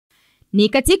Ni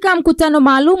katika mkutano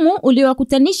maalumu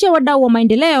uliowakutanisha wadau wa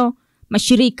maendeleo,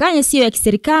 mashirika yasiyo ya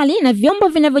kiserikali na vyombo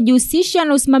vinavyojihusisha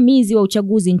na usimamizi wa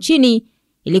uchaguzi nchini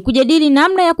ili kujadili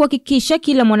namna ya kuhakikisha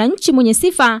kila mwananchi mwenye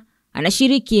sifa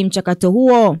anashiriki mchakato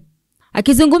huo.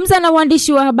 Akizungumza na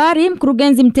waandishi wa habari,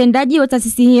 mkurugenzi mtendaji wa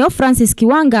taasisi hiyo Francis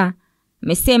Kiwanga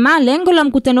amesema lengo la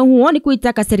mkutano huo ni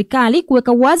kuitaka serikali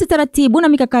kuweka wazi taratibu na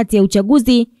mikakati ya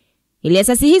uchaguzi ili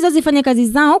asasi hizo zifanye kazi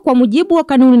zao kwa mujibu wa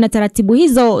kanuni na taratibu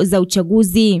hizo za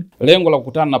uchaguzi. Lengo la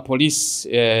kukutana na polisi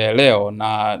leo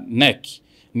na NEC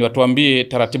ni watuambie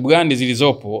taratibu gani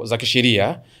zilizopo za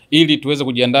kisheria ili tuweze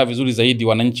kujiandaa vizuri zaidi,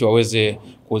 wananchi waweze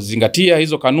kuzingatia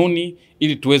hizo kanuni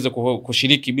ili tuweze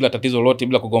kushiriki bila tatizo lolote,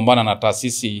 bila kugombana na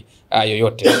taasisi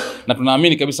yoyote. Na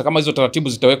tunaamini kabisa kama hizo taratibu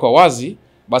zitawekwa wazi,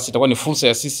 basi itakuwa ni fursa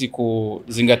ya sisi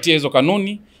kuzingatia hizo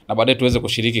kanuni na baadaye tuweze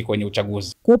kushiriki kwenye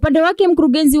uchaguzi. Kwa upande wake,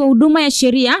 mkurugenzi wa huduma ya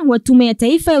sheria wa Tume ya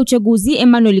Taifa ya Uchaguzi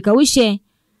Emmanuel Kawishe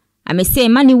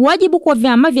amesema ni wajibu kwa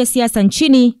vyama vya siasa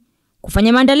nchini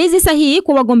kufanya maandalizi sahihi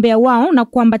kwa wagombea wao na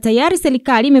kwamba tayari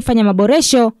serikali imefanya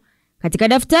maboresho katika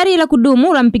daftari la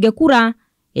kudumu la mpiga kura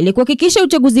ili kuhakikisha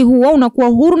uchaguzi huo unakuwa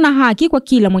huru na haki kwa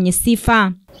kila mwenye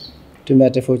sifa. Tume ya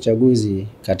Taifa ya Uchaguzi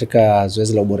katika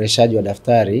zoezi la uboreshaji wa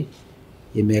daftari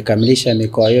imekamilisha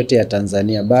mikoa yote ya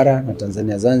Tanzania bara na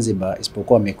Tanzania Zanzibar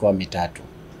isipokuwa mikoa mitatu.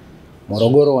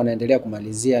 Morogoro wanaendelea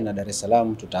kumalizia na Dar es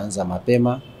Salaam tutaanza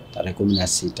mapema tarehe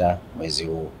 16 mwezi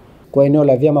huu. Kwa eneo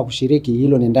la vyama kushiriki,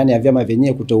 hilo ni ndani ya vyama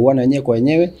vyenyewe kuteuana wenyewe kwa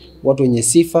wenyewe watu wenye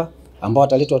sifa ambao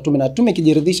wataletwa tume, na tume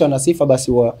kijiridhisha na sifa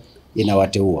basi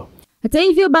inawateua. Hata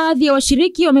hivyo, baadhi ya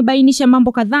washiriki wamebainisha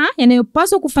mambo kadhaa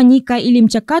yanayopaswa kufanyika ili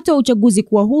mchakato wa uchaguzi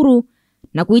kuwa huru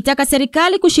na kuitaka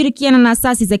serikali kushirikiana na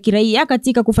asasi za kiraia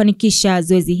katika kufanikisha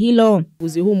zoezi hilo.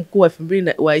 Uchaguzi huu mkuu wa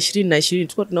 2020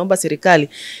 tulikuwa tunaomba serikali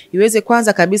iweze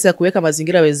kwanza kabisa kuweka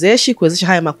mazingira wezeshi, kuwezesha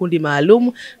haya makundi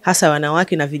maalum hasa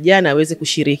wanawake na vijana waweze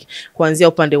kushiriki kuanzia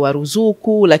upande wa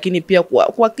ruzuku, lakini pia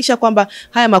kuhakikisha kwamba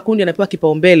haya makundi yanapewa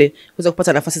kipaumbele kuweza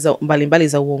kupata nafasi mbalimbali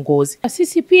za uongozi.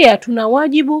 Sisi pia tuna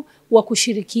wajibu wa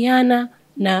kushirikiana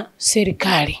na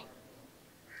serikali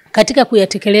katika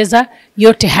kuyatekeleza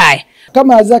yote haya.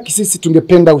 Kama Azaki, sisi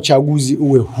tungependa uchaguzi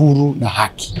uwe huru na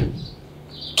haki.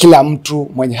 Kila mtu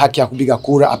mwenye haki ya kupiga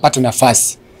kura apate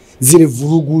nafasi. Zile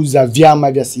vurugu za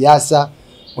vyama vya siasa,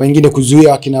 wengine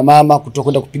kuzuia wakina mama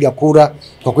kutokwenda kupiga kura,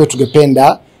 kwa kweli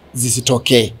tungependa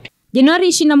zisitokee. Januari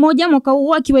 21 mwaka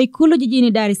huu, akiwa Ikulu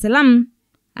jijini Dar es Salaam,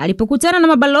 alipokutana na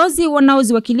mabalozi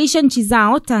wanaoziwakilisha nchi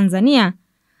zao Tanzania,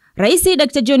 Rais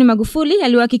Dr. John Magufuli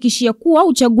aliwahakikishia kuwa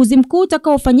uchaguzi mkuu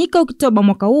utakaofanyika Oktoba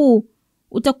mwaka huu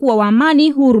utakuwa wa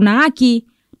amani, huru na haki,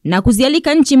 na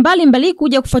kuzialika nchi mbalimbali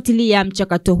kuja kufuatilia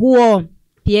mchakato huo.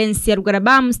 PNC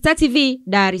Rugarabam, Star TV,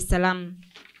 Dar es Salaam.